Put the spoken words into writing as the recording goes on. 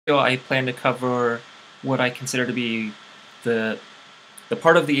I plan to cover what I consider to be the the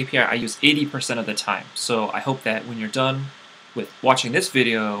part of the API I use 80% of the time. So I hope that when you're done with watching this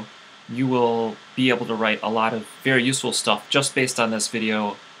video, you will be able to write a lot of very useful stuff just based on this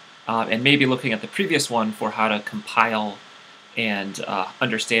video, and maybe looking at the previous one for how to compile and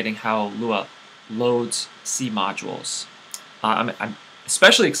understanding how Lua loads C modules. I'm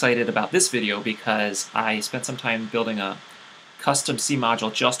especially excited about this video because I spent some time building a custom C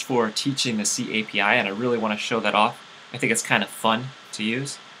module just for teaching the C API, and I really want to show that off. I think it's kind of fun to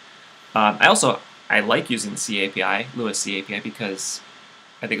use. I like using the C API, Lua C API, because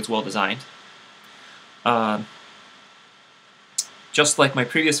I think it's well designed. Just like my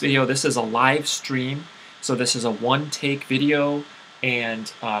previous video, this is a live stream, so this is a one-take video,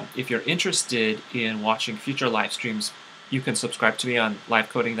 and if you're interested in watching future live streams, you can subscribe to me on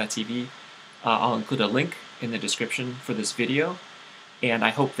livecoding.tv. I'll include a link in the description for this video, and I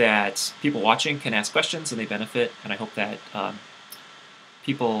hope that people watching can ask questions and they benefit, and I hope that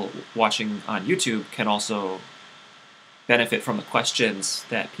people watching on YouTube can also benefit from the questions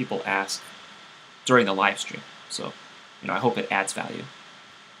that people ask during the live stream. So, I hope it adds value.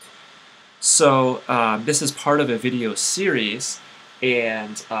 So this is part of a video series,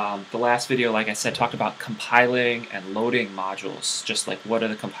 and the last video, like I said, talked about compiling and loading modules, just like what are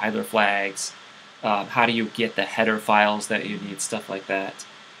the compiler flags, how do you get the header files that you need, stuff like that.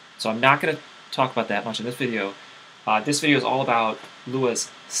 So I'm not going to talk about that much in this video. This video is all about Lua's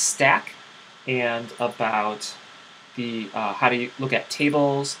stack and about the how to look at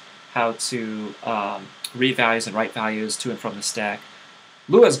tables, how to read values and write values to and from the stack.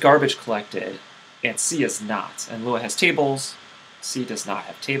 Lua is garbage collected, and C is not. And Lua has tables, C does not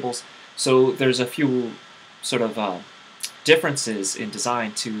have tables. So there's a few sort of differences in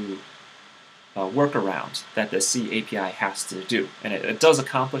design to work around that the C API has to do. And it does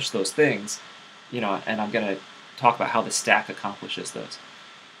accomplish those things, and I'm going to talk about how the stack accomplishes those.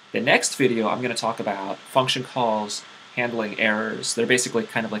 The next video, I'm going to talk about function calls, handling errors. They're basically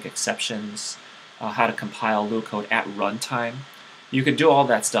kind of like exceptions, how to compile Lua code at runtime. You can do all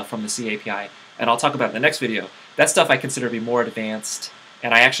that stuff from the C API, and I'll talk about in the next video. That stuff I consider to be more advanced,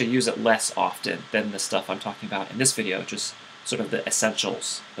 and I actually use it less often than the stuff I'm talking about in this video, just sort of the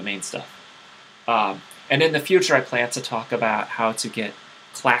essentials, the main stuff. And in the future, I plan to talk about how to get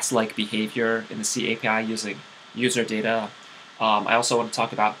class-like behavior in the C API using user data. I also want to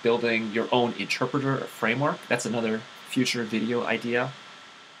talk about building your own interpreter or framework. That's another future video idea.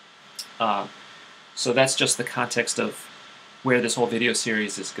 So that's just the context of where this whole video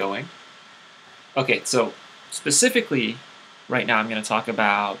series is going. Okay, so specifically, right now I'm going to talk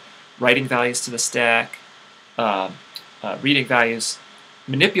about writing values to the stack, reading values,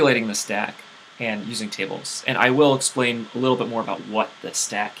 manipulating the stack, and using tables. And I will explain a little bit more about what the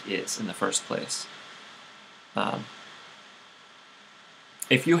stack is in the first place.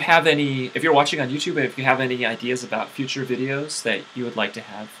 If you're watching on YouTube, and if you have any ideas about future videos that you would like to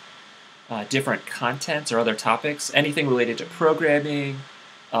have different content or other topics, anything related to programming,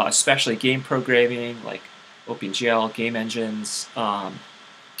 especially game programming, like OpenGL, game engines,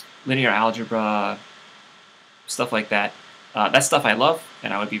 linear algebra, stuff like that. That's stuff I love,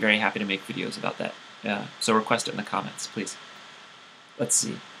 and I would be very happy to make videos about that. So request it in the comments, please. Let's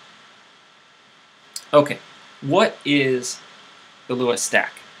see. Okay, what is the Lua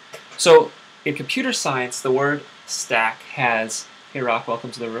stack? So in computer science, the word stack has, hey Rock,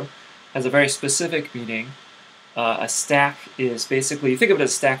 welcome to the room, has a very specific meaning. A stack is basically, you think of it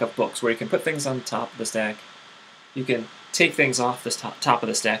as a stack of books, where you can put things on the top of the stack, you can take things off the top of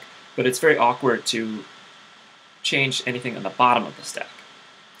the stack, but it's very awkward to change anything on the bottom of the stack.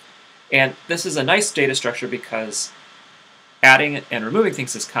 And this is a nice data structure because adding and removing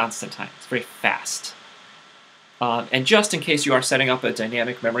things is constant time. It's very fast. And just in case you are setting up a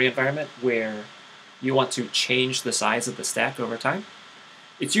dynamic memory environment where you want to change the size of the stack over time,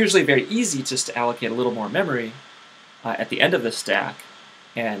 it's usually very easy just to allocate a little more memory at the end of the stack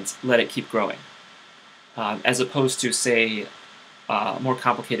and let it keep growing. As opposed to, say, a more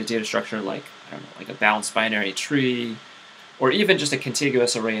complicated data structure like, I don't know, like a balanced binary tree, or even just a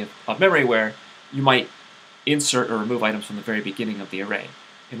contiguous array of memory where you might insert or remove items from the very beginning of the array,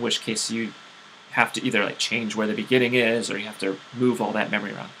 in which case you have to either change where the beginning is, or you have to move all that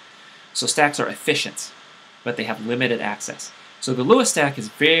memory around. So stacks are efficient, but they have limited access. So the Lua stack is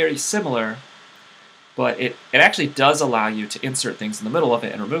very similar, but it actually does allow you to insert things in the middle of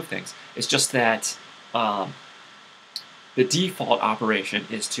it and remove things. It's just that the default operation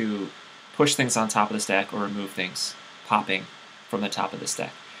is to push things on top of the stack or remove things popping from the top of the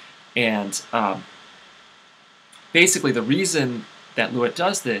stack. And basically the reason that Lua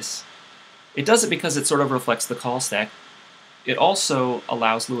does this, it does it because it sort of reflects the call stack. It also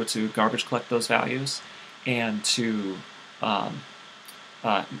allows Lua to garbage collect those values and to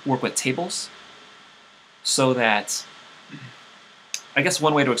work with tables, so that, I guess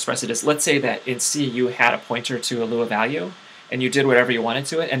one way to express it is, let's say that in C you had a pointer to a Lua value, and you did whatever you wanted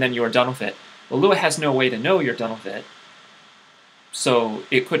to it, and then you were done with it. Well, Lua has no way to know you're done with it, so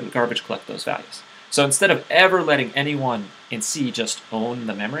it couldn't garbage collect those values. So instead of ever letting anyone in C just own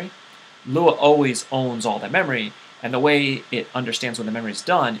the memory, Lua always owns all the memory, and the way it understands when the memory is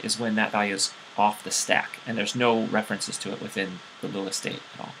done is when that value is off the stack, and there's no references to it within the Lua state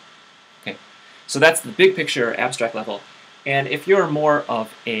at all. Okay, so that's the big picture, abstract level. And if you're more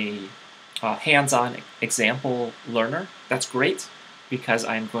of a hands-on example learner, that's great, because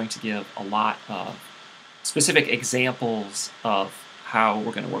I'm going to give a lot of specific examples of how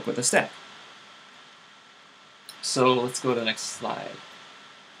we're going to work with the stack. So let's go to the next slide.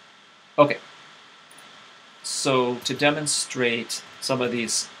 Okay, so to demonstrate some of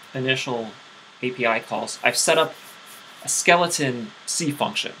these initial API calls, I've set up a skeleton C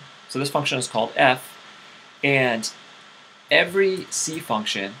function. So this function is called f, and every C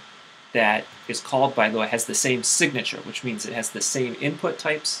function that is called by Lua has the same signature, which means it has the same input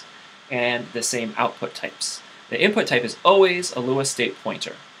types and the same output types. The input type is always a Lua state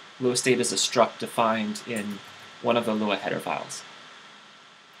pointer. Lua state is a struct defined in one of the Lua header files.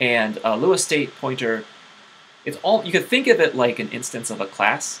 And a Lua state pointer, it's all, you could think of it like an instance of a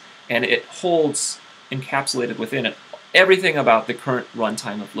class, and it holds encapsulated within it everything about the current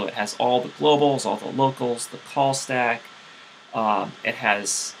runtime of Lua. It has all the globals, all the locals, the call stack. It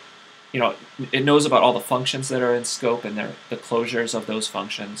has, it knows about all the functions that are in scope and the closures of those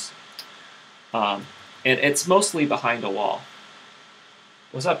functions. And it's mostly behind a wall.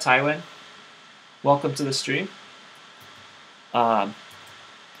 What's up, Tywin? Welcome to the stream.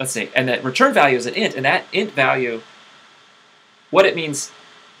 Let's see, and that return value is an int, and that int value, what it means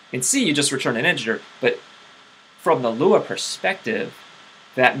in C, you just return an integer, but from the Lua perspective,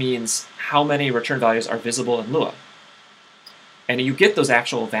 that means how many return values are visible in Lua. And you get those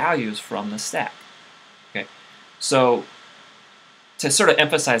actual values from the stack. Okay, so to sort of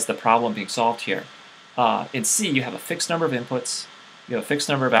emphasize the problem being solved here, in C you have a fixed number of inputs, you have a fixed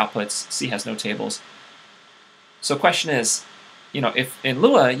number of outputs. C has no tables. So the question is, if in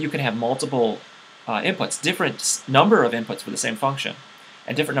Lua you can have multiple inputs, different number of inputs for the same function,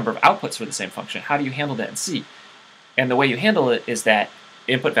 and different number of outputs for the same function, how do you handle that in C? And the way you handle it is that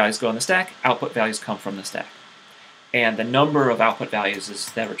input values go on the stack, output values come from the stack. And the number of output values is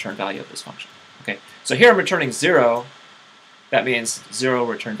the return value of this function. Okay, so here I'm returning 0. That means 0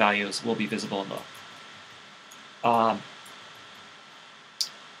 return values will be visible in Lua.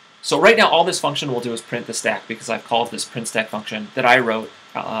 So right now all this function will do is print the stack, because I've called this print stack function that I wrote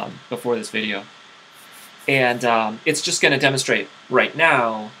before this video. And it's just going to demonstrate right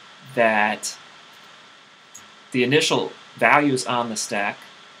now that the initial values on the stack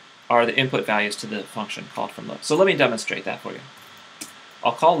are the input values to the function called from Lua. So let me demonstrate that for you.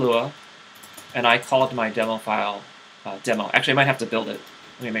 I'll call Lua, and I called my demo file demo. Actually, I might have to build it.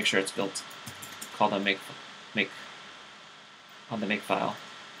 Let me make sure it's built. Call the make on the make file.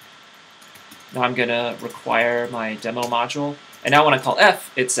 Now I'm going to require my demo module, and now when I call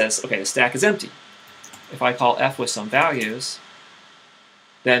f, it says, okay, the stack is empty. If I call f with some values,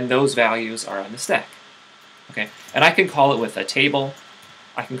 then those values are on the stack. Okay, and I can call it with a table,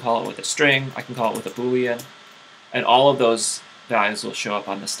 I can call it with a string, I can call it with a boolean, and all of those values will show up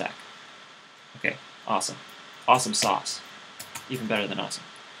on the stack. Okay, awesome. Awesome sauce. Even better than awesome.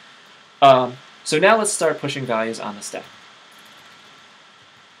 So now let's start pushing values on the stack.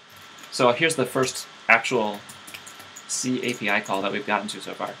 So here's the first actual C API call that we've gotten to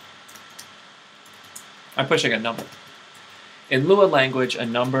so far. I'm pushing a number. In Lua language, a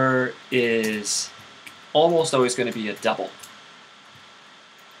number is almost always going to be a double.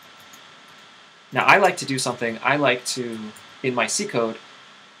 Now I like to do something, I like to, in my C code,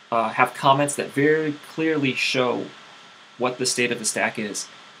 have comments that very clearly show what the state of the stack is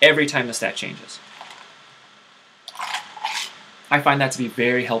every time the stack changes. I find that to be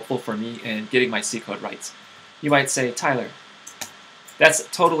very helpful for me in getting my C code right. You might say, Tyler, that's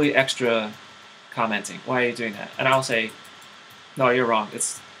totally extra commenting. Why are you doing that? And I'll say, no, you're wrong.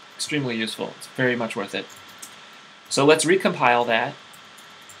 It's extremely useful. It's very much worth it. So let's recompile that.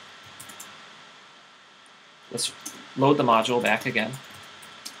 Let's load the module back again.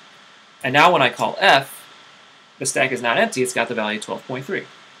 And now when I call f, the stack is not empty. It's got the value 12.3.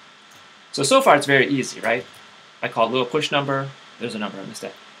 So far it's very easy, right? I call Lua push number. There's a number in the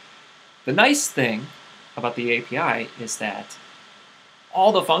stack. The nice thing about the API is that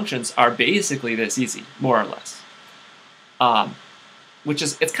all the functions are basically this easy, more or less. Which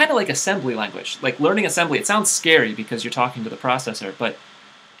is, it's kind of like assembly language. Like learning assembly, it sounds scary because you're talking to the processor, but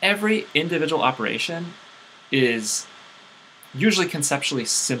every individual operation is usually conceptually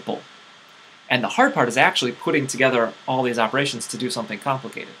simple. And the hard part is actually putting together all these operations to do something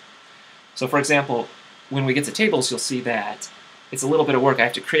complicated. So for example, when we get to tables, you'll see that it's a little bit of work. I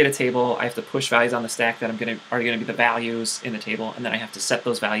have to create a table, I have to push values on the stack that are going to be the values in the table, and then I have to set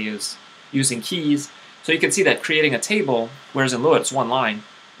those values using keys. So you can see that creating a table, whereas in Lua it's one line,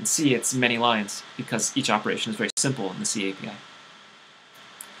 in C it's many lines because each operation is very simple in the C API.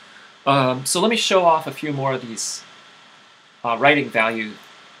 So let me show off a few more of these writing value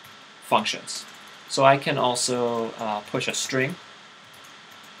functions. So I can also push a string.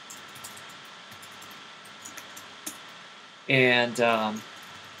 And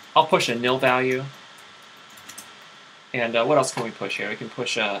I'll push a nil value. And what else can we push here? We can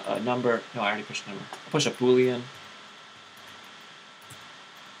push a number. No, I already pushed a number. I'll push a Boolean.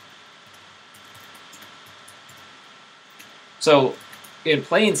 So in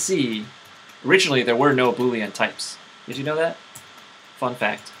plain C, originally there were no Boolean types. Did you know that? Fun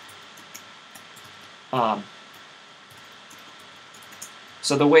fact.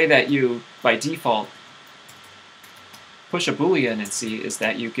 So the way that you, by default, push a Boolean in C is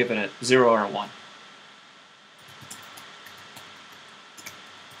that you give it a 0 or a 1.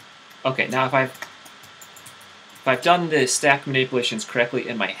 Okay, now if I've done the stack manipulations correctly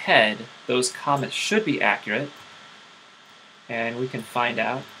in my head, those comments should be accurate, and we can find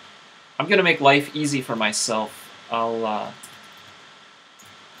out. I'm going to make life easy for myself. I'll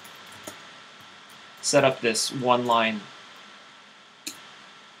set up this one-line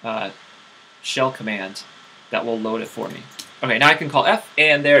shell command that will load it for me. Okay, now I can call F,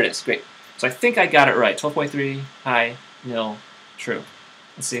 and there it is. Great. So I think I got it right. 12.3, high, nil, true.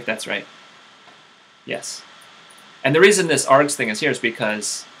 Let's see if that's right. Yes. And the reason this args thing is here is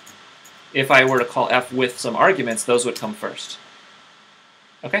because if I were to call F with some arguments, those would come first.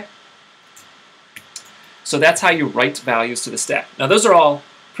 Okay? So that's how you write values to the stack. Now those are all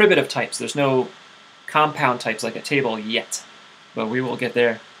primitive types. There's no compound types like a table yet. But we will get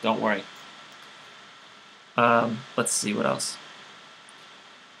there, don't worry. Let's see what else.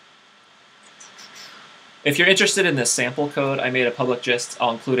 If you're interested in this sample code, I made a public gist.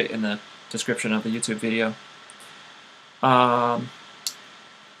 I'll include it in the description of the YouTube video. Now,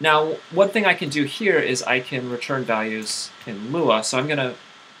 one thing I can do here is I can return values in Lua. So I'm going to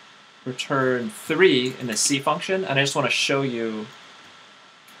return 3 in the C function, and I just want to show you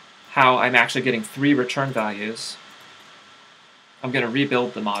how I'm actually getting 3 return values. I'm going to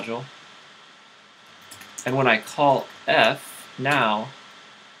rebuild the module. And when I call F now,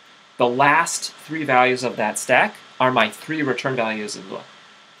 the last 3 values of that stack are my 3 return values in Lua.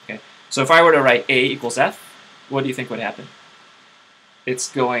 Okay? So if I were to write A equals F, what do you think would happen?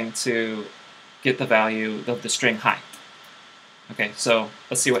 It's going to get the value of the string high. Okay, so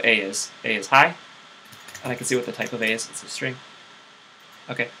let's see what A is. A is high, and I can see what the type of A is. It's a string.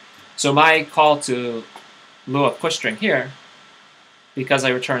 Okay, so my call to Lua push string here, because I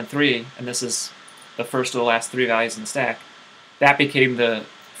returned 3, and this is the first of the last 3 values in the stack, that became the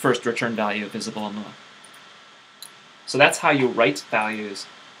first return value visible in Lua. So that's how you write values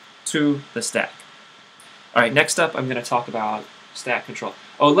to the stack. All right, next up I'm going to talk about stack control.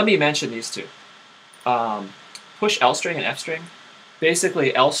 Oh, let me mention these two. Push L string and F string.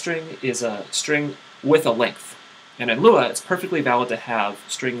 Basically, L string is a string with a length. And in Lua, it's perfectly valid to have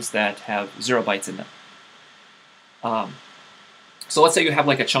strings that have 0 bytes in them. So let's say you have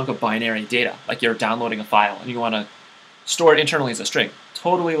like a chunk of binary data, like you're downloading a file and you want to store it internally as a string.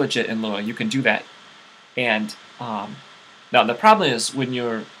 Totally legit in Lua, you can do that. And now the problem is when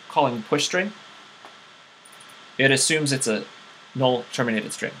you're calling push string, it assumes it's a null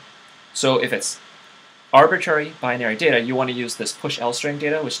terminated string. So if it's arbitrary binary data, you want to use this push L string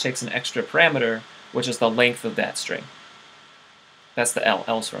data, which takes an extra parameter, which is the length of that string. That's the L.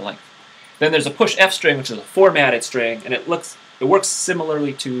 L's for length. Then there's a push F string, which is a formatted string, and it works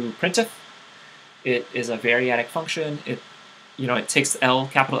similarly to printf. It is a variadic function. It takes L,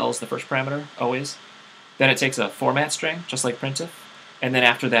 capital L is the first parameter, always. Then it takes a format string, just like printf. And then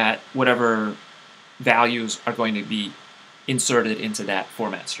after that, whatever values are going to be inserted into that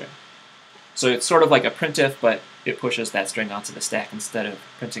format string. So it's sort of like a printf, but it pushes that string onto the stack instead of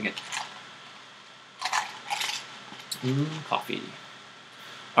printing it. Coffee.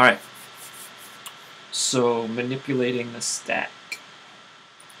 All right. So manipulating the stack.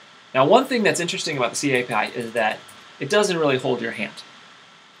 Now, one thing that's interesting about the C API is that it doesn't really hold your hand.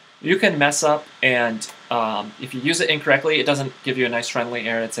 You can mess up, and if you use it incorrectly, it doesn't give you a nice friendly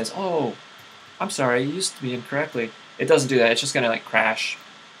error that says, "Oh, I'm sorry, you used me incorrectly." It doesn't do that. It's just going to like crash,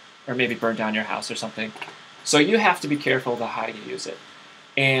 or maybe burn down your house or something. So you have to be careful about how you use it.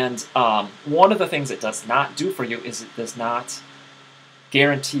 And one of the things it does not do for you is it does not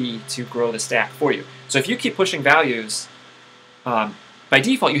guarantee to grow the stack for you. So if you keep pushing values, by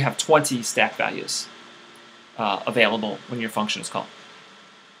default you have 20 stack values available when your function is called.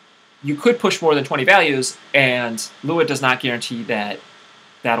 You could push more than 20 values, and Lua does not guarantee that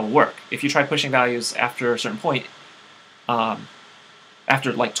that'll work. If you try pushing values after a certain point,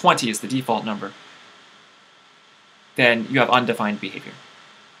 after like 20 is the default number, then you have undefined behavior.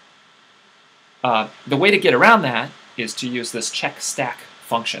 The way to get around that is to use this check stack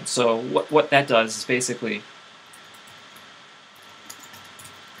function. So what that does is basically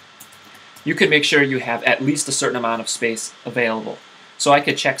you can make sure you have at least a certain amount of space available. So I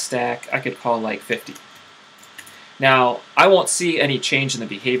could check stack, I could call like 50. Now, I won't see any change in the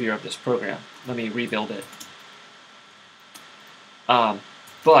behavior of this program. Let me rebuild it.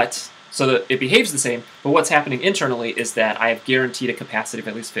 So that it behaves the same, but what's happening internally is that I have guaranteed a capacity of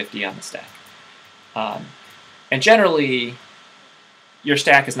at least 50 on the stack. And generally, your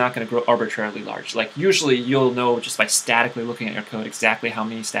stack is not going to grow arbitrarily large. Like usually you'll know just by statically looking at your code exactly how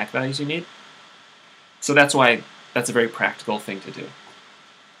many stack values you need. So that's why that's a very practical thing to do.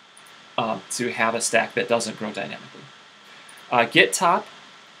 To have a stack that doesn't grow dynamically. Get top.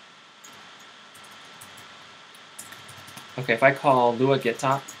 Okay, if I call Lua get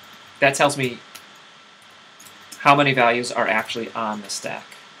top, that tells me how many values are actually on the stack.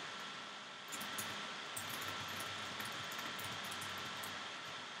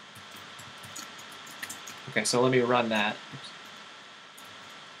 Okay, so let me run that. Oops.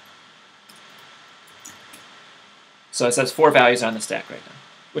 So it says 4 values on the stack right now,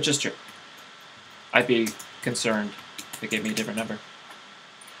 which is true. I'd be concerned if it gave me a different number.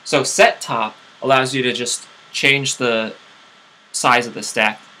 So set top allows you to just change the size of the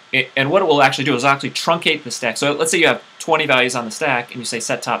stack. And what it will actually do is actually truncate the stack. So let's say you have 20 values on the stack and you say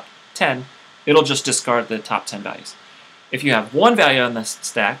set top 10, it'll just discard the top 10 values. If you have 1 value on the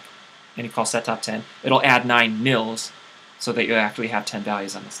stack and you call set top 10, it'll add 9 nils so that you actually have 10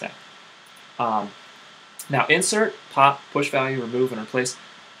 values on the stack. Now insert, pop, push value, remove, and replace,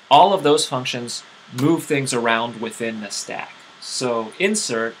 all of those functions move things around within the stack. So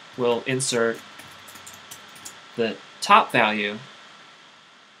insert will insert the top value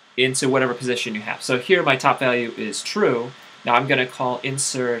into whatever position you have. So here my top value is true. Now I'm going to call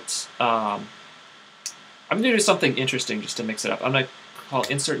insert, I'm going to do something interesting just to mix it up. I'm going to call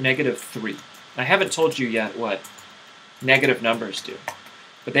insert -3. I haven't told you yet what negative numbers do,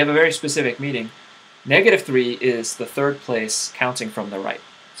 but they have a very specific meaning. -3 is the third place counting from the right.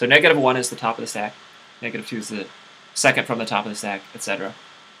 So -1 is the top of the stack, -2 is the second from the top of the stack, etc.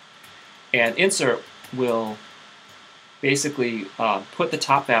 And insert will basically put the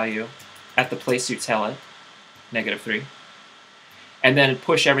top value at the place you tell it, -3, and then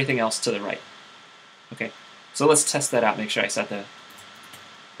push everything else to the right. Okay, so let's test that out, make sure I set the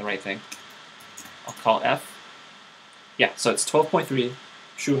right thing. I'll call F. Yeah, so it's 12.3,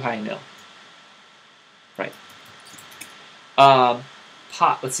 true, high, nil. Right.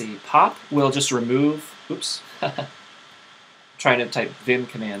 Pop, let's see, pop will just remove, oops, I'm trying to type vim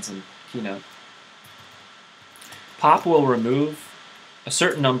commands in Keynote. Pop will remove a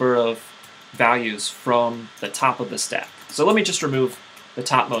certain number of values from the top of the stack. So let me just remove the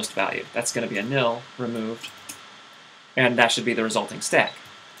topmost value. That's going to be a nil removed, and that should be the resulting stack.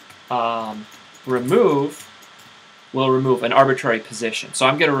 Remove will remove an arbitrary position. So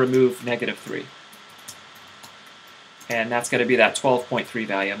I'm going to remove -3. And that's going to be that 12.3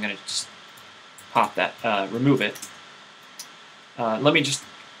 value. I'm going to just pop that, remove it. Let me just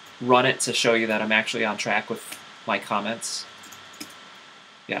run it to show you that I'm actually on track with my comments.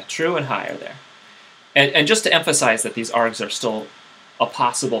 Yeah, true and high are there. And just to emphasize that these args are still a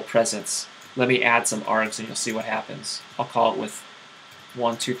possible presence, let me add some args and you'll see what happens. I'll call it with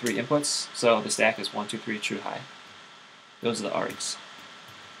 1, 2, 3 inputs. So the stack is 1, 2, 3, true, high. Those are the args.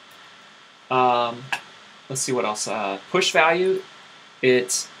 Let's see what else. Push value,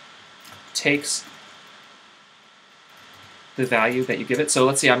 it takes the value that you give it. So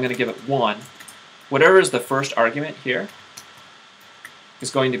let's see, I'm going to give it 1. Whatever is the first argument here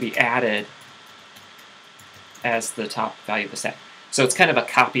is going to be added as the top value of the stack. So it's kind of a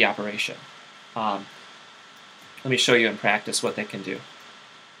copy operation. Let me show you in practice what they can do.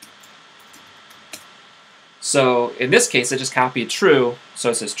 So in this case, it just copied true, so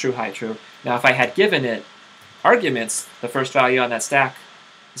it says true, high, true. Now if I had given it arguments, the first value on that stack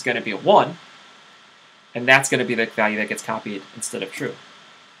is going to be a 1, and that's going to be the value that gets copied instead of true.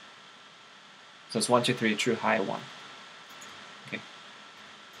 So it's 1, 2, 3, true, high, 1. Okay.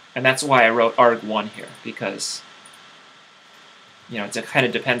 And that's why I wrote arg1 here, because it kind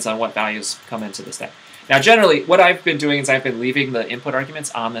of depends on what values come into the stack. Now, generally, what I've been doing is I've been leaving the input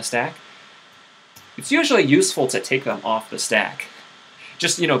arguments on the stack. It's usually useful to take them off the stack.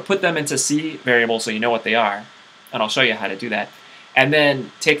 Just, put them into C variables so you know what they are, and I'll show you how to do that. And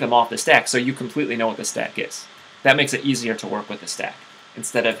then take them off the stack so you completely know what the stack is. That makes it easier to work with the stack,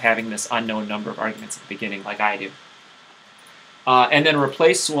 instead of having this unknown number of arguments at the beginning like I do. And then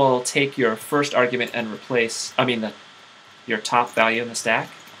replace will take your first argument and replace, your top value in the stack,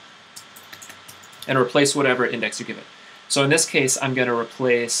 and replace whatever index you give it. So in this case, I'm going to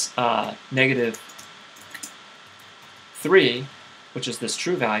replace -3, which is this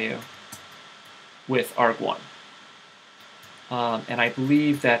true value, with arg1. And I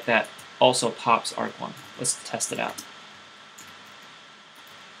believe that also pops arg1. Let's test it out.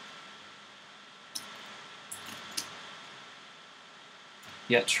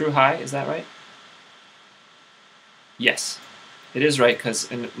 Yeah, true high, is that right? Yes, it is right, because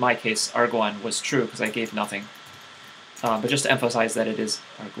in my case, arg1 was true because I gave nothing. But just to emphasize that it is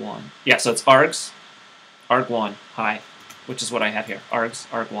arg1. Yeah, so it's arg1, high, which is what I have here.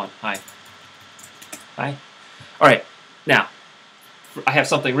 arg1, high. High. All right, now, I have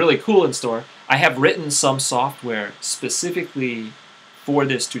something really cool in store. I have written some software specifically for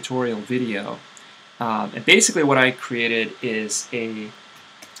this tutorial video. And basically what I created is a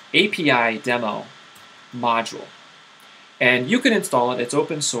API demo module. And you can install it. It's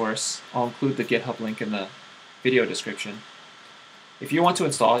open source. I'll include the GitHub link in the video description. If you want to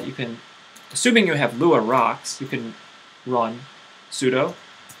install it, you can, assuming you have luarocks, you can run sudo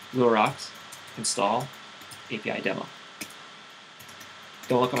luarocks install API demo.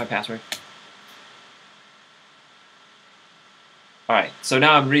 Don't look at my password. All right, so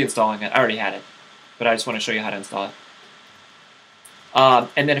now I'm reinstalling it. I already had it, but I just want to show you how to install it.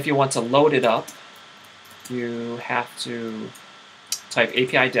 And then if you want to load it up, you have to type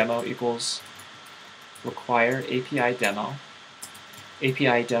API demo equals require API demo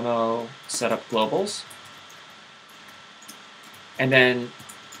setup globals, and then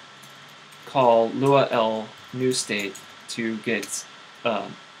call Lua L new state to get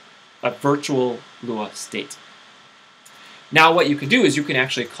a virtual Lua state. Now what you can do is you can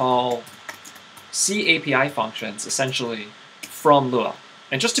actually call C API functions essentially from Lua.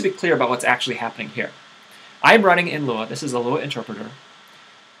 And just to be clear about what's actually happening here, I'm running in Lua. This is a Lua interpreter,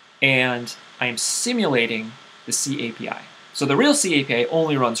 and I am simulating the C API. So the real C API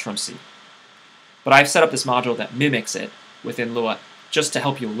only runs from C. But I've set up this module that mimics it within Lua just to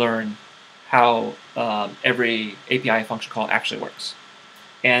help you learn how every API function call actually works.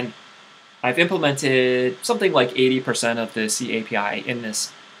 And I've implemented something like 80% of the C API in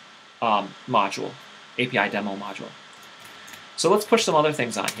this module, API demo module. So let's push some other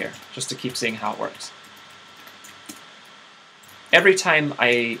things on here just to keep seeing how it works. Every time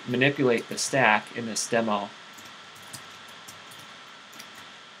I manipulate the stack in this demo,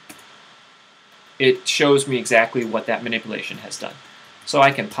 it shows me exactly what that manipulation has done. So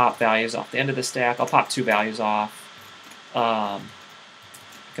I can pop values off the end of the stack. I'll pop 2 values off. I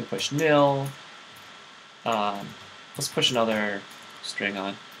can push nil. Let's push another string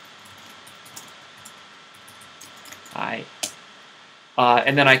on. Hi.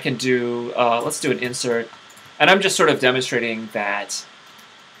 And then I can do, let's do an insert. And I'm just sort of demonstrating that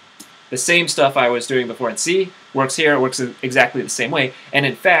the same stuff I was doing before in C works here, works exactly the same way. And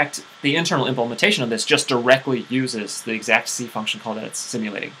in fact, the internal implementation of this just directly uses the exact C function call that it's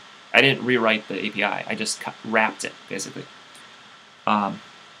simulating. I didn't rewrite the API. I just wrapped it, basically.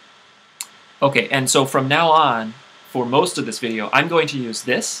 Okay, and so from now on, for most of this video, I'm going to use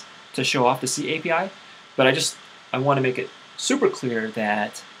this to show off the C API. But I want to make it super clear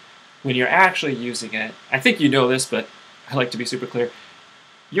that when you're actually using it, I think you know this, but I like to be super clear,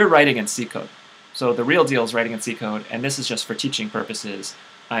 you're writing in C code. So the real deal is writing in C code, and this is just for teaching purposes.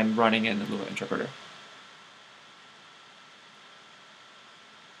 I'm running in the Lua interpreter.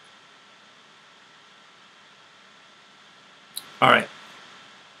 All right.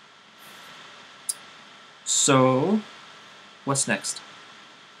 So what's next?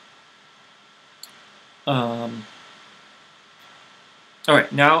 All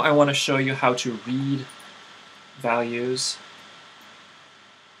right, now I want to show you how to read values.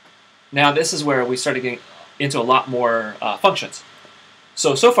 Now this is where we started getting into a lot more functions.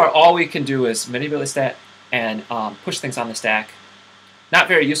 So far all we can do is manipulate the stack and push things on the stack. Not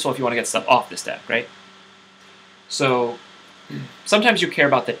very useful if you want to get stuff off the stack, right? So sometimes you care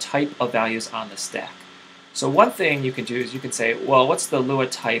about the type of values on the stack. So one thing you can do is you can say, well, what's the Lua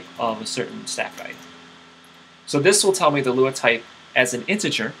type of a certain stack value? So this will tell me the Lua type as an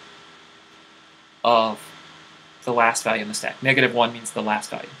integer of the last value in the stack. -1 means the last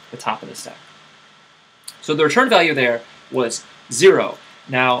value, the top of the stack. So the return value there was 0.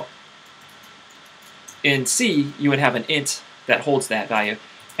 Now, in C, you would have an int that holds that value.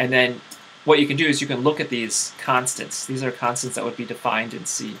 And then what you can do is you can look at these constants. These are constants that would be defined in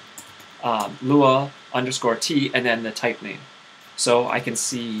C. Lua _t, and then the type name. So I can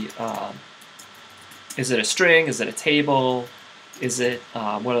see, is it a string? Is it a table? Is it,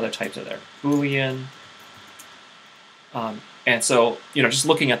 what other types are there? Boolean. And so, just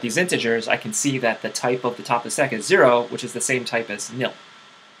looking at these integers, I can see that the type of the top of the stack is 0, which is the same type as nil.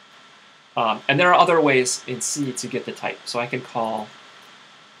 And there are other ways in C to get the type. So I can call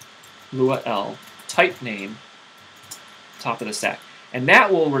Lua L type name top of the stack. And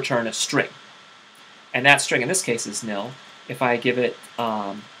that will return a string. And that string in this case is nil. If I give it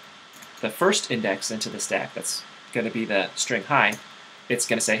the first index into the stack, that's going to be the string high, it's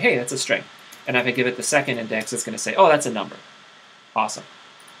going to say, hey, that's a string. And if I give it the second index, it's going to say, oh, that's a number. Awesome.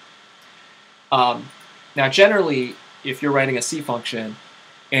 Now, generally, if you're writing a C function,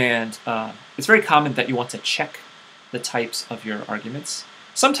 and it's very common that you want to check the types of your arguments.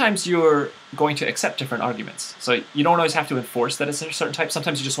 Sometimes you're going to accept different arguments. So you don't always have to enforce that it's a certain type.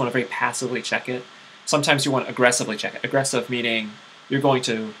 Sometimes you just want to very passively check it. Sometimes you want to aggressively check it. Aggressive meaning you're going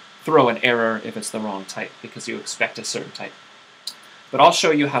to throw an error if it's the wrong type because you expect a certain type. But I'll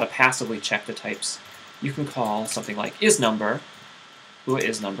show you how to passively check the types. You can call something like isNumber, Lua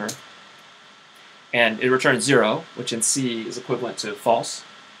isNumber, and it returns 0, which in C is equivalent to false.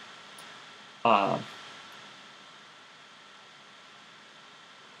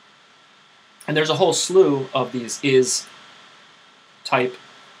 And there's a whole slew of these is type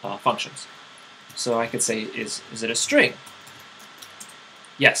functions. So I could say, is it a string?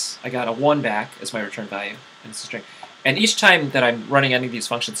 Yes, I got a 1 back as my return value, and it's a string. And each time that I'm running any of these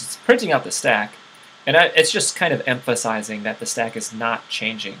functions, it's printing out the stack, and it's just kind of emphasizing that the stack is not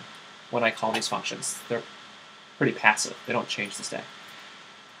changing when I call these functions. They're pretty passive. They don't change the stack.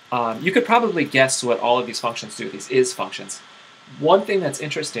 You could probably guess what all of these functions do, these is functions. One thing that's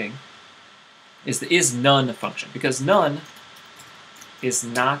interesting is the isNone function, because none is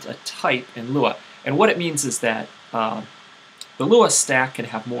not a type in Lua. And what it means is that the Lua stack can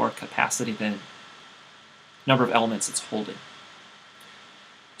have more capacity than number of elements it's holding.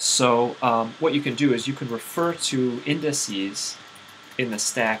 So what you can do is you can refer to indices in the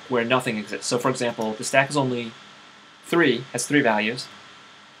stack where nothing exists. So for example, the stack is only 3, has 3 values.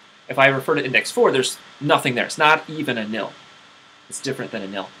 If I refer to index 4, there's nothing there. It's not even a nil. It's different than a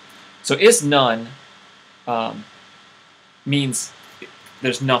nil. So isNone means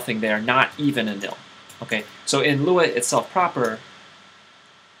there's nothing there, not even a nil. Okay, so in Lua itself proper,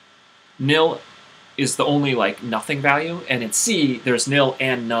 nil is the only nothing value, and in C there's nil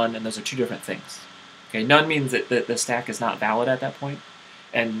and none, and those are two different things. Okay, none means that the stack is not valid at that point,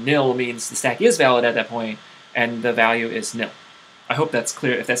 and nil means the stack is valid at that point, and the value is nil. I hope that's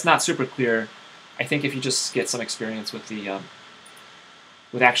clear. If that's not super clear, I think if you just get some experience with the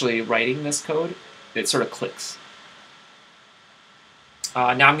with actually writing this code, it sort of clicks.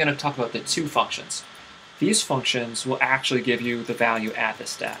 Now I'm going to talk about the two functions. These functions will actually give you the value at the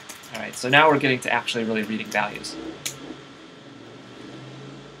stack. All right, so now we're getting to actually really reading values.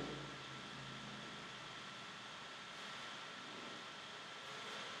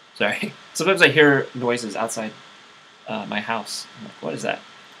 Sorry, sometimes I hear noises outside my house. I'm like, what is that?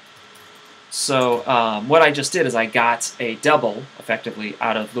 So what I just did is I got a double, effectively,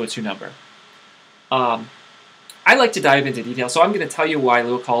 out of Lua 2 number. I like to dive into detail, so I'm going to tell you why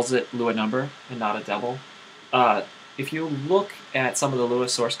Lua calls it Lua number and not a double. If you look at some of the Lua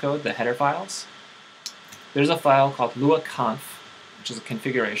source code, the header files, there's a file called luaconf, which is a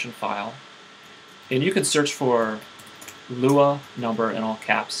configuration file. And you can search for Lua number in all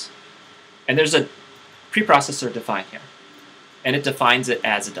caps. And there's a preprocessor defined here. And it defines it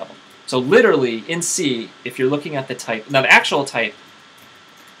as a double. So literally, in C, if you're looking at the type, now the actual type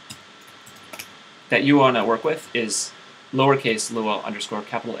that you want to work with is lowercase Lua underscore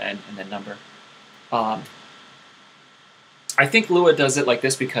capital N and then number. I think Lua does it like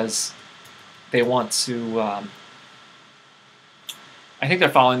this because they want to, I think they're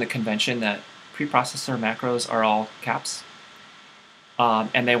following the convention that preprocessor macros are all caps.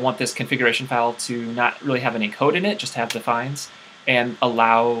 And they want this configuration file to not really have any code in it, just have defines, and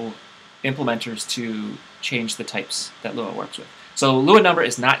allow implementers to change the types that Lua works with. So Lua number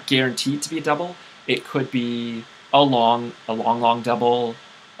is not guaranteed to be a double. It could be long double.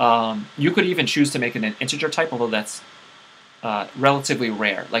 You could even choose to make it an integer type, although that's relatively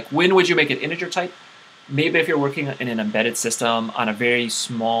rare. Like, when would you make it integer type? Maybe if you're working in an embedded system on a very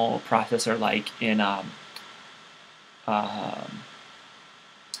small processor, like in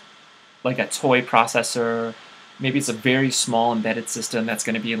like a toy processor. Maybe it's a very small embedded system that's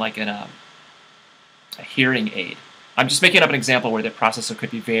going to be like in a hearing aid. I'm just making up an example where the processor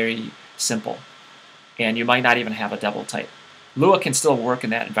could be very simple, and you might not even have a double type. Lua can still work in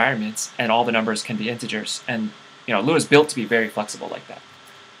that environment, and all the numbers can be integers. And Lua is built to be very flexible like that.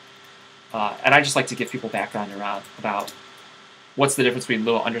 And I just like to give people background around about what's the difference between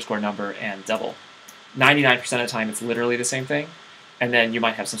Lua underscore number and double. 99% of the time, it's literally the same thing. And then you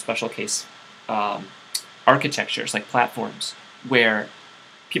might have some special case architectures, like platforms, where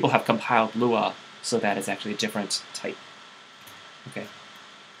people have compiled Lua so that it's actually a different type. Okay.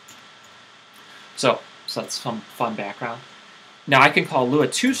 So that's some fun background. Now I can call Lua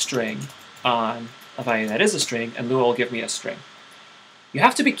toString on a value that is a string, and Lua will give me a string. You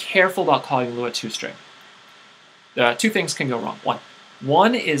have to be careful about calling Lua toString. Two things can go wrong.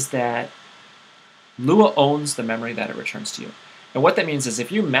 One is that Lua owns the memory that it returns to you. And what that means is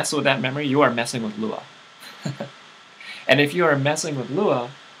if you mess with that memory, you are messing with Lua. And if you are messing with Lua,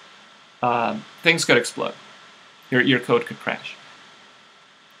 things could explode. Your code could crash.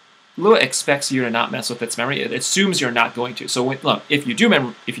 Lua expects you to not mess with its memory. It assumes you're not going to. So if you do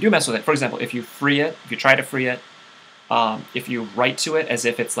mess with it, for example, if you try to free it, if you write to it as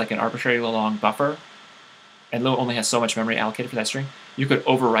if it's like an arbitrarily long buffer, and Lua only has so much memory allocated for that string, you could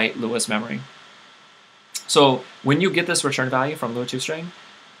overwrite Lua's memory. So when you get this return value from Lua toString,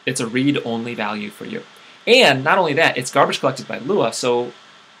 it's a read-only value for you. And not only that, it's garbage collected by Lua. So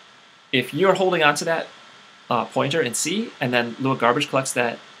if you're holding onto that pointer in C, and then Lua garbage collects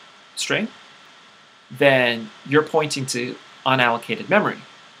that string, then you're pointing to unallocated memory.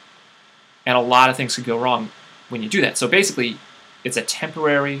 And a lot of things could go wrong when you do that. So basically, it's a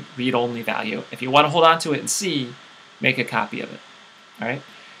temporary read-only value. If you want to hold on to it in C, make a copy of it. All right.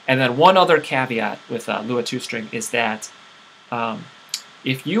 And then one other caveat with Lua toString is that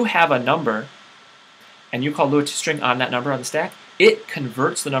if you have a number and you call Lua toString on that number on the stack, it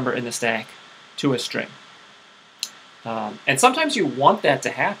converts the number in the stack to a string. And sometimes you want that to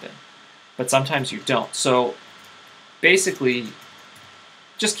happen, but sometimes you don't. So basically,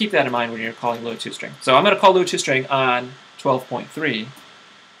 just keep that in mind when you're calling Lua toString. So I'm going to call Lua toString on 12.3,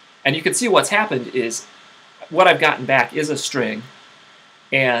 and you can see what's happened is what I've gotten back is a string,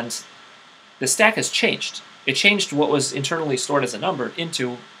 and the stack has changed. It changed what was internally stored as a number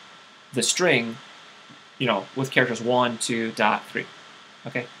into the string, with characters 1, 2, dot, 3.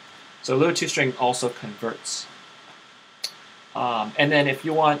 Okay, so Lua toString also converts. And then if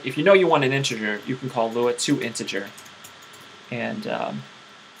you want an integer, you can call Lua toInteger. And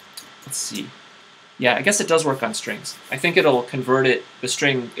let's see. Yeah, I guess it does work on strings. I think it'll convert the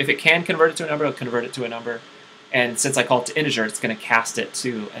string, if it can convert it to a number, it'll convert it to a number. And since I call it to integer, it's going to cast it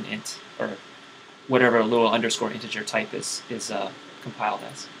to an int, or whatever Lua underscore integer type is compiled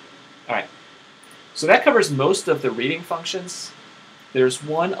as. All right. So that covers most of the reading functions. There's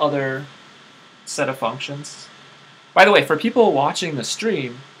one other set of functions. By the way, for people watching the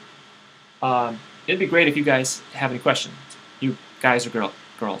stream, it'd be great if you guys have any questions. You guys or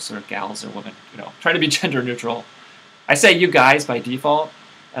girls or gals or women, try to be gender neutral. I say you guys by default.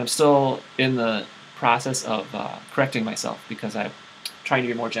 I'm still in the process of correcting myself because I'm trying to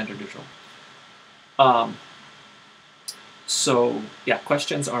be more gender neutral. So yeah,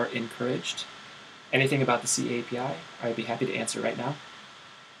 questions are encouraged. Anything about the C API, I'd be happy to answer right now.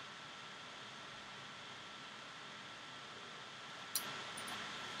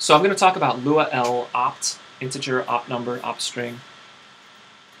 So I'm going to talk about Lua L opt, integer, opt number, opt string.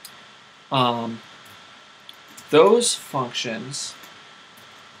 Those functions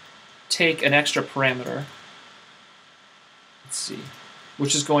take an extra parameter, let's see,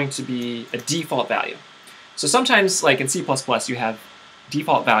 which is going to be a default value. So sometimes, like in C++, you have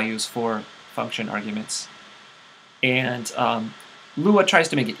default values for function arguments. And Lua tries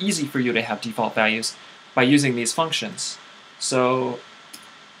to make it easy for you to have default values by using these functions. So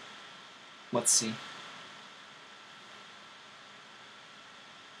let's see.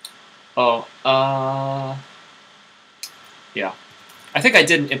 Yeah. I think I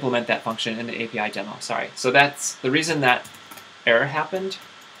didn't implement that function in the API demo, sorry. So that's the reason that error happened,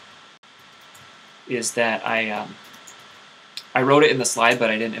 is that I wrote it in the slide, but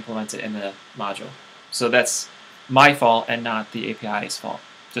I didn't implement it in the module. So that's my fault and not the API's fault,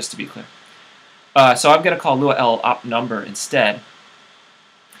 just to be clear. So I'm going to call Lua L opt number instead.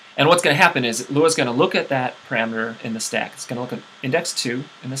 And what's going to happen is Lua is going to look at that parameter in the stack. It's going to look at index 2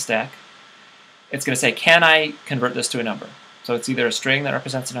 in the stack. It's going to say, can I convert this to a number? So it's either a string that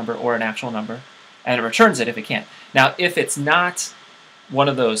represents a number or an actual number, and it returns it if it can. Now, if it's not one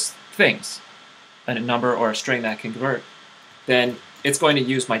of those things, a number or a string that can convert, then it's going to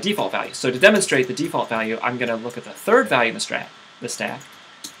use my default value. So to demonstrate the default value, I'm going to look at the third value in the stack,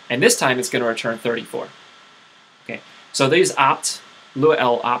 and this time it's going to return 34. Okay, so these Lua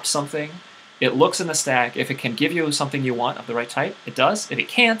L opt something. It looks in the stack. If it can give you something you want of the right type, it does. If it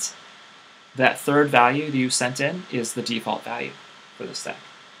can't, that third value that you sent in is the default value for the stack.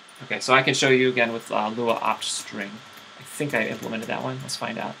 Okay, so I can show you again with Lua opt string. I think I implemented that one. Let's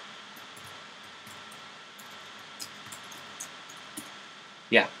find out.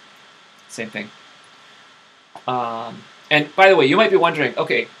 Yeah, same thing. And by the way, you might be wondering,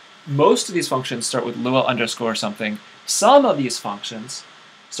 okay, most of these functions start with Lua underscore something. Some of these functions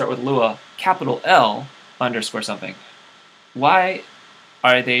start with Lua capital L underscore something. Why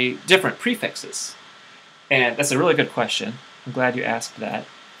are they different prefixes? And that's a really good question. I'm glad you asked that.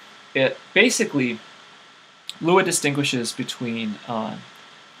 It basically, Lua distinguishes between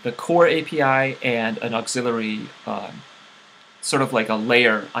the core API and an auxiliary, sort of like a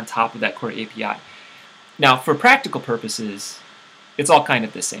layer on top of that core API. Now, for practical purposes, it's all kind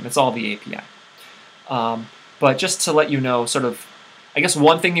of the same. It's all the API. But just to let you know, sort of, I guess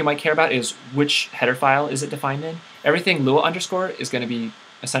one thing you might care about is which header file is it defined in. Everything Lua underscore is going to be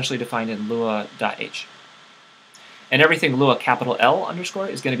essentially defined in lua.h. And everything Lua capital L underscore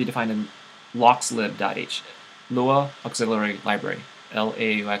is going to be defined in luarocks.h. Lua auxiliary library,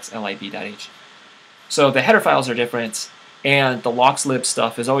 lauxlib.h. So the header files are different, and the luarocks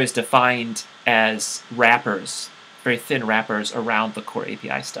stuff is always defined as wrappers, very thin wrappers around the core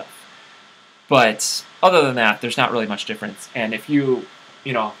API stuff. But other than that, there's not really much difference. And if you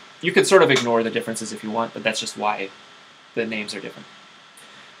could sort of ignore the differences if you want, but that's just why the names are different.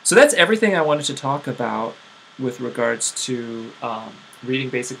 So that's everything I wanted to talk about with regards to reading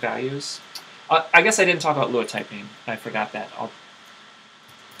basic values. I guess I didn't talk about Lua type name. I forgot that. I'll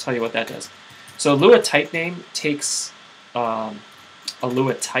tell you what that does. So Lua type name takes a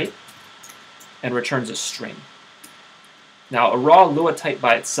Lua type and returns a string. Now, a raw Lua type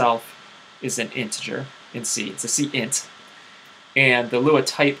by itself is an integer in C. It's a C int. And the Lua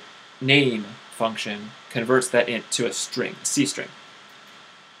type name function converts that int to a string, a C string.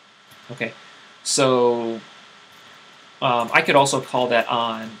 Okay, so I could also call that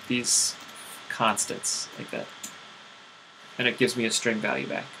on these constants like that. And it gives me a string value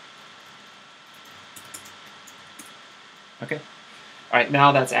back. Okay. All right,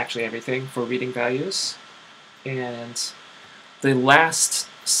 now that's actually everything for reading values. And the last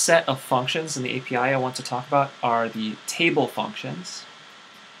set of functions in the API I want to talk about are the table functions.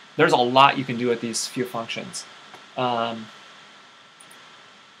 There's a lot you can do with these few functions. I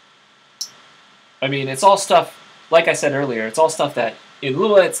mean, it's all stuff, like I said earlier, it's all stuff that in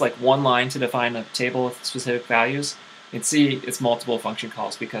Lua it's like one line to define a table with specific values. In C, it's multiple function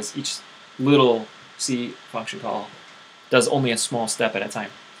calls because each little C function call does only a small step at a time.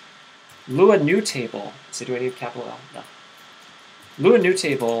 Lua new table, so do I need capital L? No. Lua new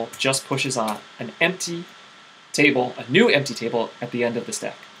table just pushes on an empty table, a new empty table at the end of the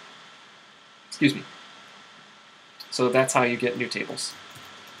stack. Excuse me. So that's how you get new tables.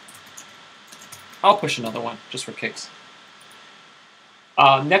 I'll push another one just for kicks.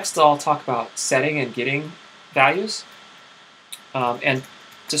 Next, I'll talk about setting and getting values. And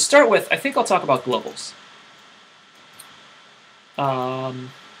to start with, I think I'll talk about globals. And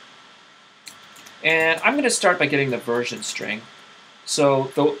I'm going to start by getting the version string.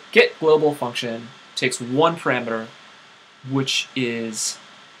 So the get global function takes one parameter, which is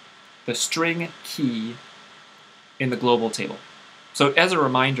the string key in the global table. So as a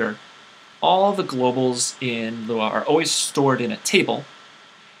reminder, all the globals in Lua are always stored in a table,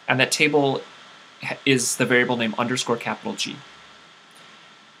 and that table is the variable name underscore capital G.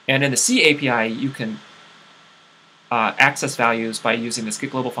 And in the C API, you can access values by using this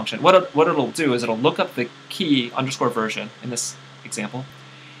get global function. What it'll do is it'll look up the key underscore version in this example,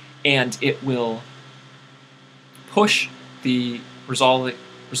 and it will push the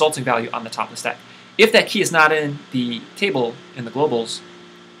resulting value on the top of the stack. If that key is not in the table in the globals,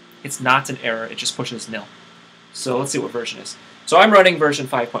 it's not an error, it just pushes nil. So let's see what version is. So I'm running version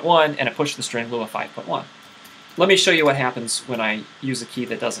 5.1 and it pushed the string Lua 5.1. Let me show you what happens when I use a key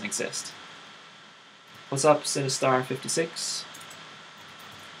that doesn't exist. What's up, Sinistar 56?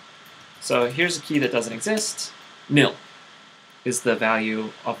 So here's a key that doesn't exist. Nil is the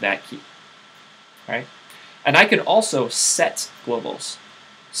value of that key. All right? And I can also set globals.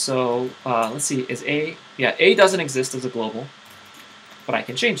 So let's see, is A, yeah, A doesn't exist as a global, but I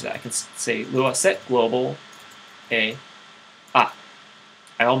can change that. I can say Lua set global A. Ah,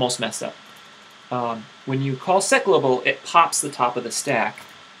 I almost messed up. When you call set global, it pops the top of the stack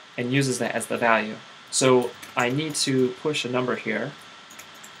and uses that as the value. So I need to push a number here,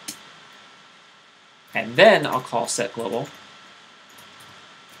 and then I'll call set global.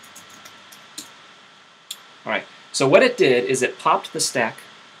 All right, so what it did is it popped the stack,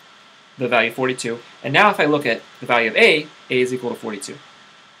 the value 42, and now if I look at the value of A is equal to 42.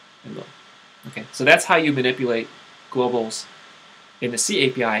 Okay, so that's how you manipulate globals in the C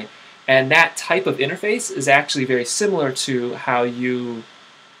API, and that type of interface is actually very similar to how you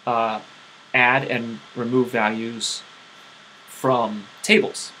add and remove values from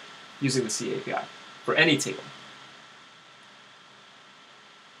tables using the C API for any table.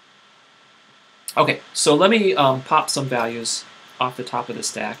 Okay, so let me pop some values off the top of the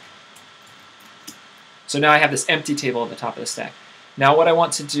stack. So now I have this empty table at the top of the stack. Now what I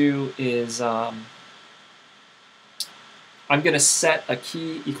want to do is I'm going to set a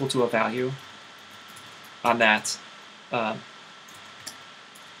key equal to a value on that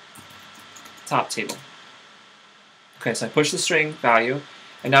top table. Okay, so I push the string value,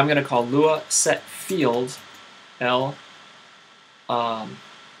 and now I'm going to call Lua set field L.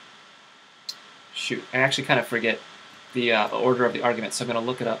 Shoot, I actually kind of forget the order of the arguments, so I'm going to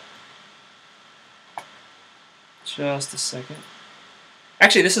look it up. Just a second.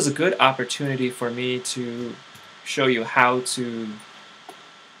 Actually, this is a good opportunity for me to show you how to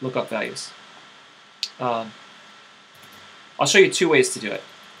look up values. I'll show you two ways to do it.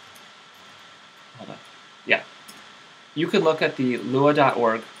 Hold on. Yeah. You could look at the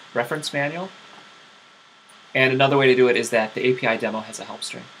lua.org reference manual, and another way to do it is that the API demo has a help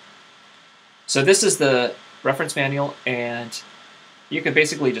string. So this is the reference manual, and you can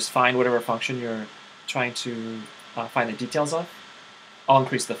basically just find whatever function you're trying to find the details of. I'll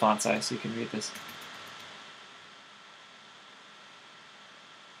increase the font size so you can read this.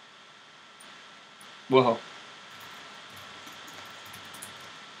 Whoa.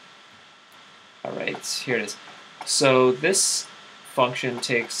 All right, here it is. So this function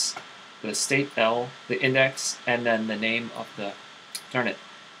takes the state L, the index, and then the name of the, darn it.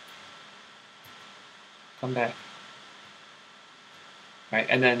 Come back. All right,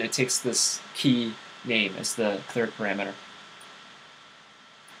 and then it takes this key name as the third parameter.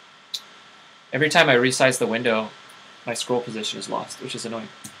 Every time I resize the window, my scroll position is lost, which is annoying.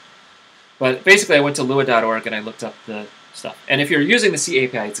 But basically, I went to lua.org and I looked up the stuff. And if you're using the C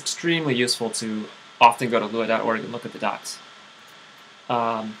API, it's extremely useful to often go to lua.org and look at the docs.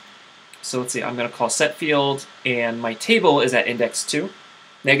 So let's see, I'm going to call set field, and my table is at index 2,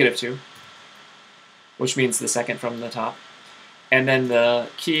 -2, which means the second from the top. And then the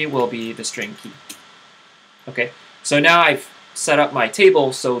key will be the string key. Okay, so now I've set up my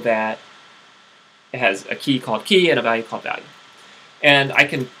table so that it has a key called key and a value called value. And I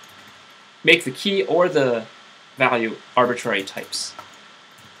can make the key or the value arbitrary types.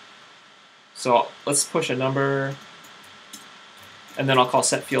 So let's push a number, and then I'll call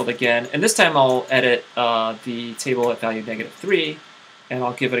set field again. And this time I'll edit the table at value -3, and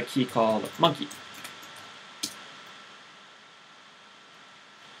I'll give it a key called monkey.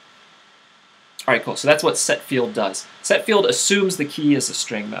 All right, cool. So that's what set field does. Set field assumes the key is a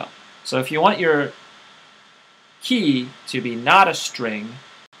string, though. So if you want your key to be not a string,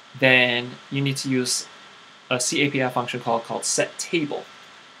 then you need to use a C API function called set table.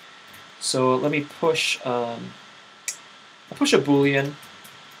 So let me push. I'll push a boolean,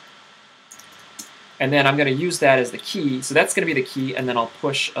 and then I'm going to use that as the key. So that's going to be the key, and then I'll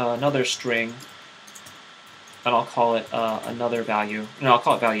push another string, and I'll call it another value. No, I'll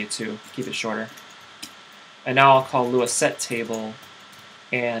call it value 2 to keep it shorter. And now I'll call Lua set table,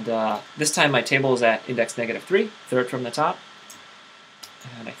 and this time my table is at index -3, third from the top.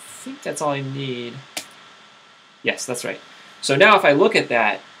 And I think that's all I need. Yes, that's right. So now if I look at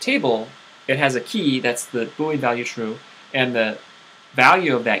that table, it has a key that's the Boolean value true, and the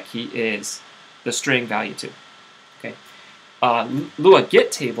value of that key is the string value 2. Okay. Lua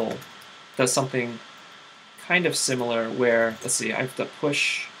get table does something kind of similar where, let's see, I have to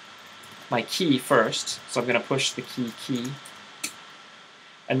push my key first. So I'm going to push the key.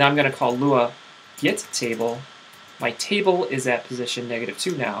 And now I'm going to call Lua get table. My table is at position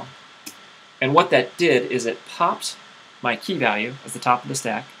 -2 now. And what that did is it popped my key value as the top of the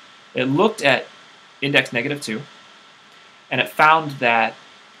stack. It looked at index -2, and it found that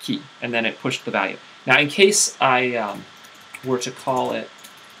key, and then it pushed the value. Now, in case I were to call it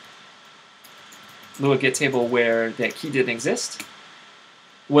Lua get table where that key didn't exist,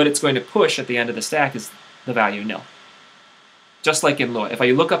 what it's going to push at the end of the stack is the value nil. Just like in Lua. If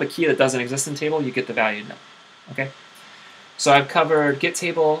you look up a key that doesn't exist in table, you get the value nil. Okay? So I've covered get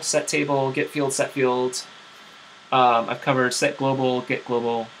table, get field, set field. I've covered set global, get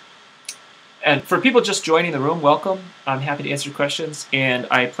global. And for people just joining the room, welcome. I'm happy to answer questions. And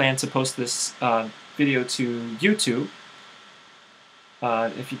I plan to post this video to YouTube.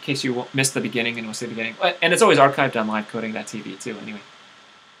 In case you missed the beginning and will see the beginning. And it's always archived on livecoding.tv too, anyway.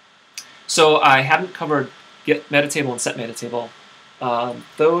 So I haven't covered get metatable and set metatable.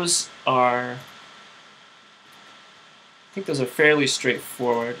 Those are, I think those are fairly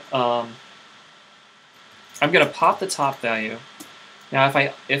straightforward. I'm going to pop the top value. Now,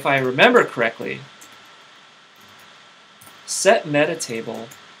 if I remember correctly, set metatable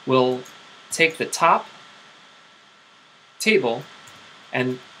will take the top table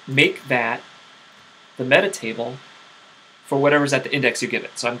and make that the metatable for whatever's at the index you give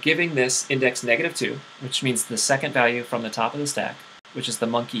it. So I'm giving this index -2, which means the second value from the top of the stack, which is the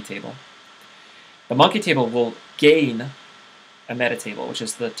monkey table. The monkey table will gain a metatable, which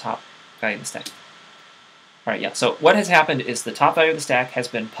is the top value of the stack. All right, yeah, so what has happened is the top value of the stack has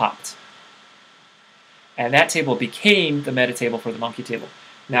been popped. And that table became the metatable for the monkey table.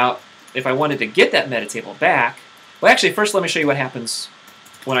 Now, if I wanted to get that metatable back, well, actually, first let me show you what happens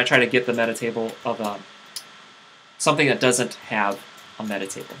when I try to get the metatable of something that doesn't have a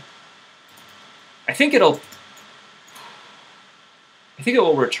metatable. I think it will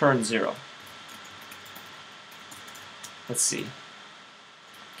return 0. Let's see.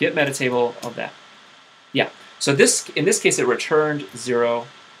 Get metatable of that. Yeah. So in this case, it returned 0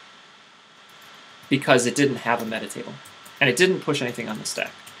 because it didn't have a metatable, and it didn't push anything on the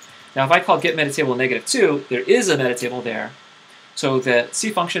stack. Now, if I call get metatable -2, there is a metatable there, so the C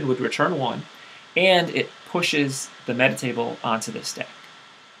function would return 1, and it pushes the metatable onto the stack.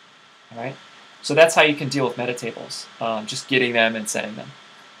 All right. So that's how you can deal with metatables, just getting them and setting them.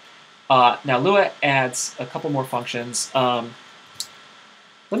 Now, Lua adds a couple more functions.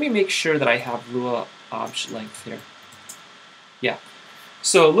 Let me make sure that I have Lua obj length here. Yeah.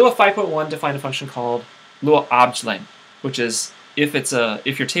 So Lua 5.1 defined a function called Lua obj length, which is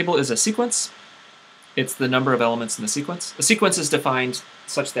if your table is a sequence, it's the number of elements in the sequence. A sequence is defined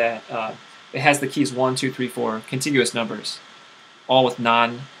such that it has the keys 1, 2, 3, 4, contiguous numbers, all with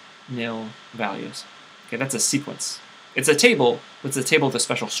non-nil values. Okay, that's a sequence. It's a table, but it's a table with a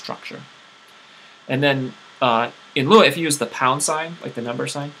special structure. And then in Lua, if you use the pound sign, like the number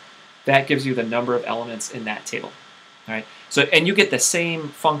sign, that gives you the number of elements in that table. All right. So, and you get the same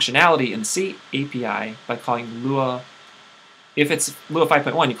functionality in C API by calling Lua. If it's Lua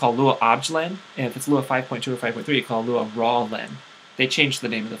 5.1, you call Lua objlen, and if it's Lua 5.2 or 5.3, you call Lua rawlen. They changed the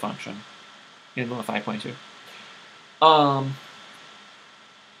name of the function in Lua 5.2.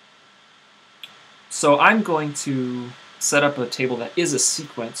 So I'm going to set up a table that is a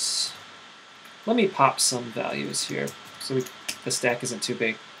sequence. Let me pop some values here so the stack isn't too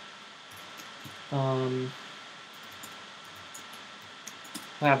big.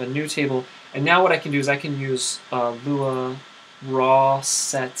 I have a new table, and now what I can do is I can use Lua raw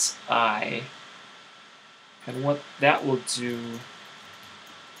set I, and what that will do,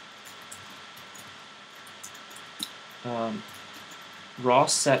 raw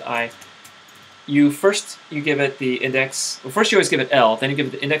set I, you give it the index, well, first you always give it L, then you give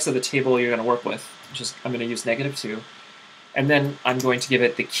it the index of the table you're going to work with, which is, I'm going to use -2, and then I'm going to give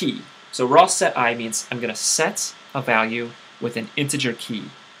it the key. So raw set I means I'm going to set a value with an integer key,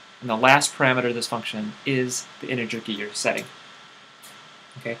 and the last parameter of this function is the integer key you're setting.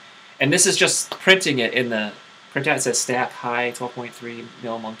 Okay, and this is just printing it in the printout. It says stack high 12.3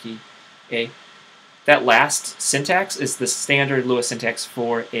 mil monkey a. That last syntax is the standard Lua syntax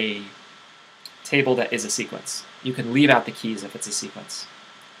for a table that is a sequence. You can leave out the keys if it's a sequence.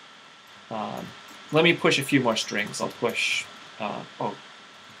 Let me push a few more strings. I'll push.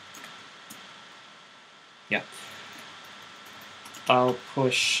 Yeah. I'll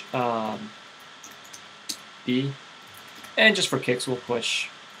push B, and just for kicks, we'll push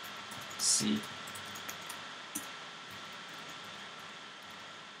C.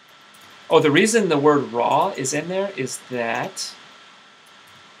 Oh, the reason the word raw is in there is that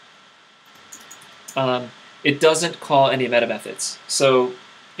it doesn't call any meta methods. So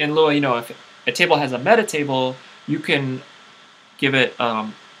in Lua, if a table has a meta table, you can give it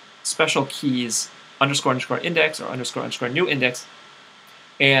special keys __index or __new index,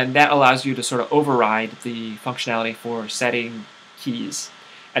 and that allows you to sort of override the functionality for setting keys.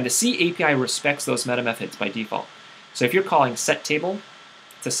 And the C API respects those meta methods by default. So if you're calling set table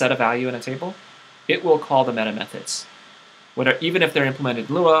to set a value in a table, it will call the meta methods. Whatever, even if they're implemented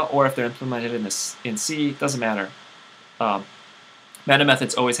in Lua or if they're implemented in C, doesn't matter. Meta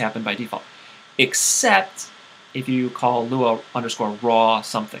methods always happen by default, except if you call Lua underscore raw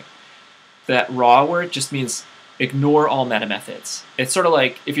something. That raw word just means ignore all meta methods. It's sort of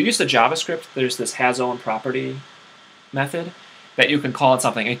like if you use the JavaScript, there's this has-own property method that you can call it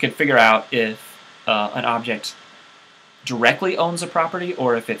something. It can figure out if an object directly owns a property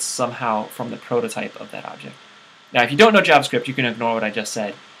or if it's somehow from the prototype of that object. Now, if you don't know JavaScript, you can ignore what I just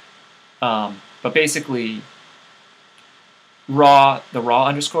said. But basically, the raw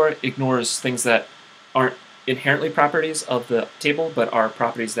underscore ignores things that aren't inherently properties of the table, but are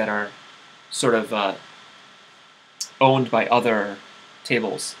properties that are sort of owned by other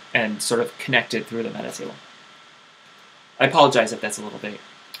tables and sort of connected through the meta table. I apologize if that's a little vague.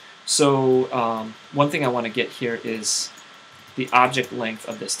 So one thing I want to get here is the object length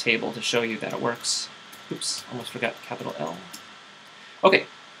of this table to show you that it works. Oops, almost forgot capital L. Okay,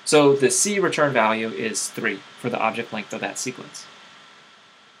 so the C return value is 3 for the object length of that sequence,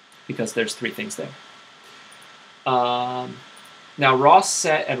 because there's 3 things there. Now raw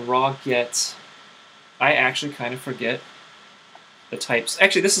set and raw get, I actually kind of forget the types.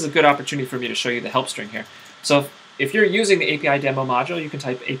 Actually, this is a good opportunity for me to show you the help string here. So if you're using the API demo module, you can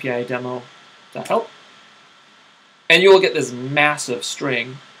type API demo.help, and you will get this massive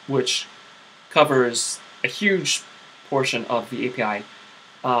string which covers a huge portion of the API,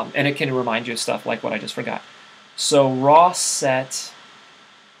 and it can remind you of stuff like what I just forgot. So raw set,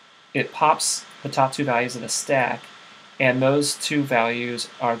 it pops the top 2 values of the stack, and those 2 values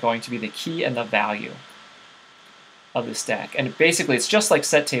are going to be the key and the value of the stack. And basically it's just like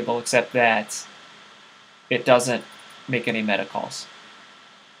set table, except that it doesn't make any meta calls.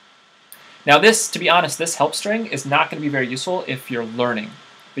 Now this, to be honest, this help string is not going to be very useful if you're learning,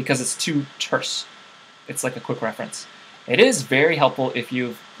 because it's too terse. It's like a quick reference. It is very helpful if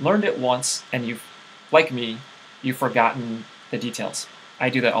you've learned it once and you've, like me, you've forgotten the details. I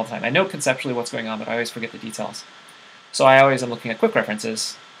do that all the time. I know conceptually what's going on, but I always forget the details. So I always am looking at quick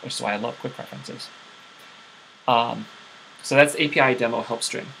references, which is why I love quick references. So that's the API demo help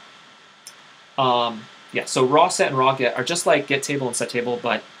string. Yeah, so raw set and raw get are just like get table and set table,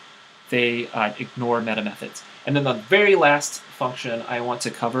 but they ignore meta methods. And then the very last function I want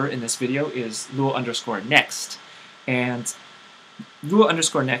to cover in this video is Lua underscore next. And Lua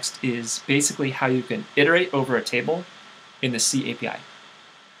underscore next is basically how you can iterate over a table in the C API.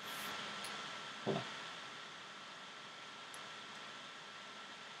 Hold on.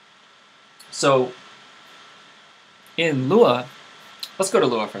 So in Lua, let's go to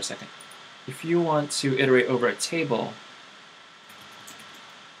Lua for a second. If you want to iterate over a table,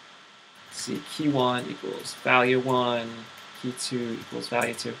 see, key 1 equals value 1, key 2 equals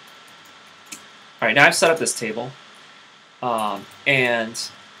value 2. All right, now I've set up this table, and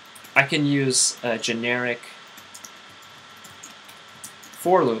I can use a generic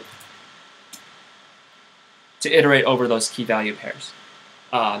for loop to iterate over those key value pairs.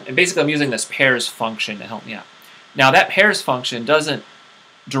 And basically I'm using this pairs function to help me out. Now that pairs function doesn't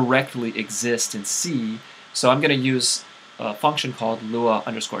directly exist in C, so I'm going to use a function called Lua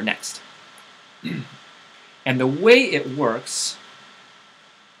underscore next. And the way it works,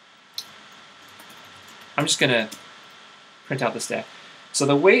 I'm just going to print out the stack. So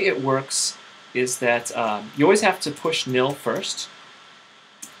the way it works is that you always have to push nil first,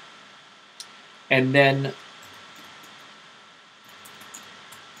 and then,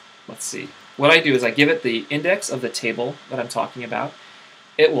 let's see, what I do is I give it the index of the table that I'm talking about.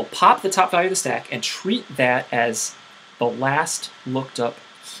 It will pop the top value of the stack and treat that as the last looked up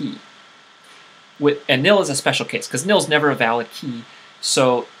key. And nil is a special case, because nil is never a valid key.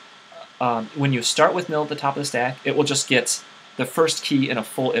 So when you start with nil at the top of the stack, it will just get the first key in a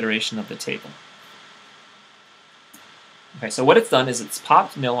full iteration of the table. Okay, so what it's done is it's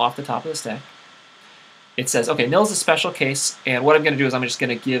popped nil off the top of the stack. It says, okay, nil is a special case, and what I'm going to do is I'm just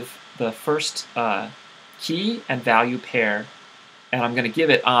going to give the first key and value pair, and I'm going to give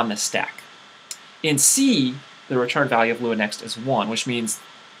it on the stack. In C, the return value of Lua next is 1, which means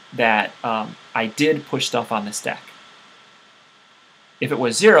that I did push stuff on the stack. If it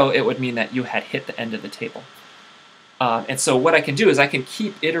was 0, it would mean that you had hit the end of the table. And so what I can do is I can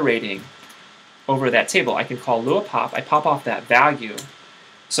keep iterating over that table. I can call Lua pop. I pop off that value.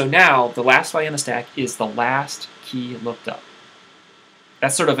 So now the last value on the stack is the last key looked up.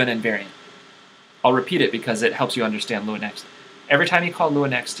 That's sort of an invariant. I'll repeat it because it helps you understand Lua next. Every time you call Lua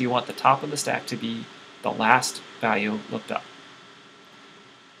next, you want the top of the stack to be the last value looked up.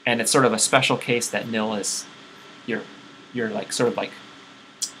 And it's sort of a special case that nil is your like sort of like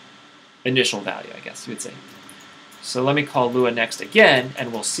initial value, I guess you would say. So let me call Lua next again,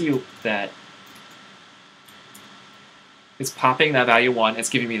 and we'll see that it's popping that value 1. It's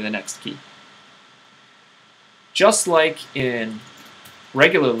giving me the next key. Just like in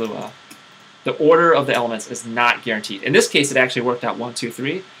regular Lua, the order of the elements is not guaranteed. In this case, it actually worked out 1, 2,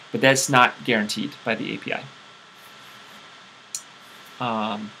 3, but that's not guaranteed by the API.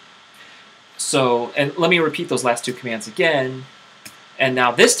 And let me repeat those last two commands again. And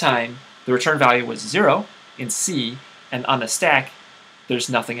now this time, the return value was 0 in C, and on the stack, there's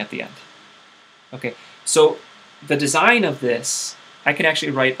nothing at the end. Okay, so the design of this, I can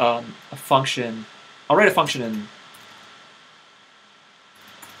actually write a function. I'll write a function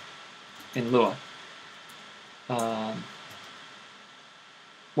in Lua. What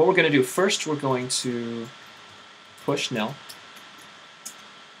we're going to do first, we're going to push nil.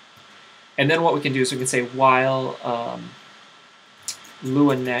 And then what we can do is we can say while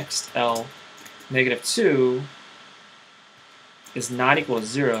Lua next L -2 is not equal to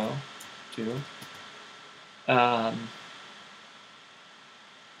 0, I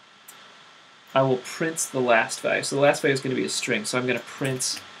will print the last value. So the last value is going to be a string. So I'm going to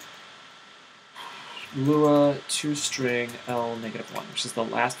print Lua toString L -1, which is the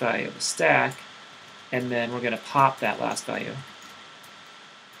last value of the stack. And then we're going to pop that last value.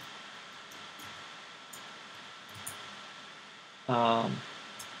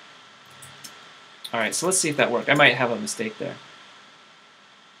 All right, so let's see if that worked. I might have a mistake there.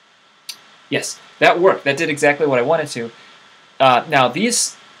 Yes, that worked. That did exactly what I wanted to. Now,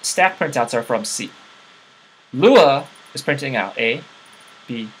 these stack printouts are from C. Lua is printing out A,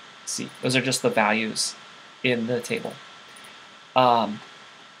 B, C. Those are just the values in the table. And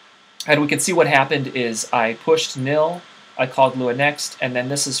we can see what happened is I pushed nil, I called Lua next, and then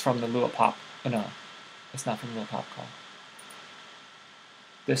this is from the Lua pop. Oh, no, it's not from the Lua pop call.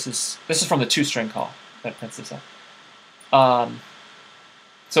 This is from the toString call that prints this up.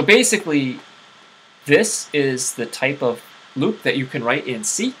 So basically, this is the type of loop that you can write in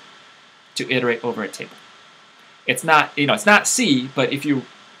C to iterate over a table. It's not, it's not C, but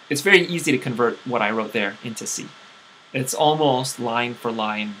it's very easy to convert what I wrote there into C. It's almost line for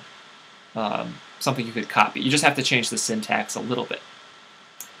line, something you could copy. You just have to change the syntax a little bit.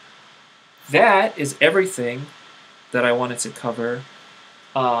 That is everything that I wanted to cover.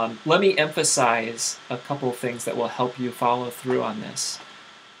 Let me emphasize a couple of things that will help you follow through on this.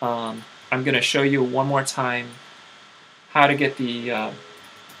 I'm going to show you one more time how to get the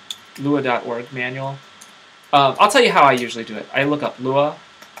lua.org manual. I'll tell you how I usually do it. I look up Lua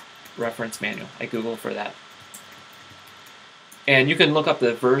reference manual. I Google for that. And you can look up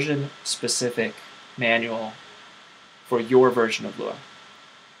the version-specific manual for your version of Lua.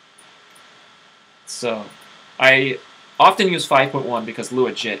 So I often use 5.1 because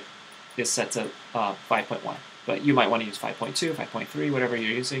LuaJIT is set to 5.1. But you might want to use 5.2, 5.3, whatever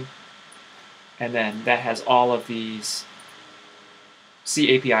you're using. And then that has all of these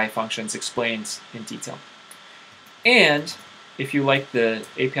C API functions explained in detail. And if you like the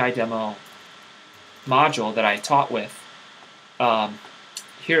API demo module that I taught with,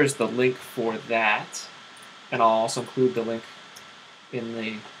 here's the link for that. And I'll also include the link in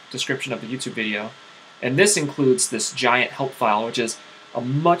the description of the YouTube video. And this includes this giant help file, which is a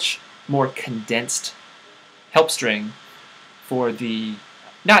much more condensed help string for the,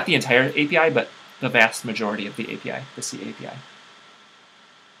 not the entire API, but the vast majority of the API, the C API.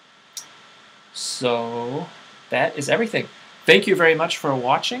 So that is everything. Thank you very much for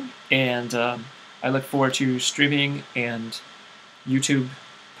watching, and I look forward to streaming and YouTube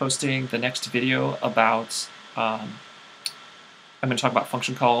posting the next video about, I'm going to talk about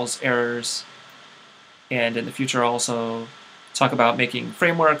function calls, errors, and in the future I'll also talk about making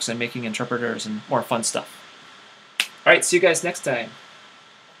frameworks and making interpreters and more fun stuff. All right, see you guys next time.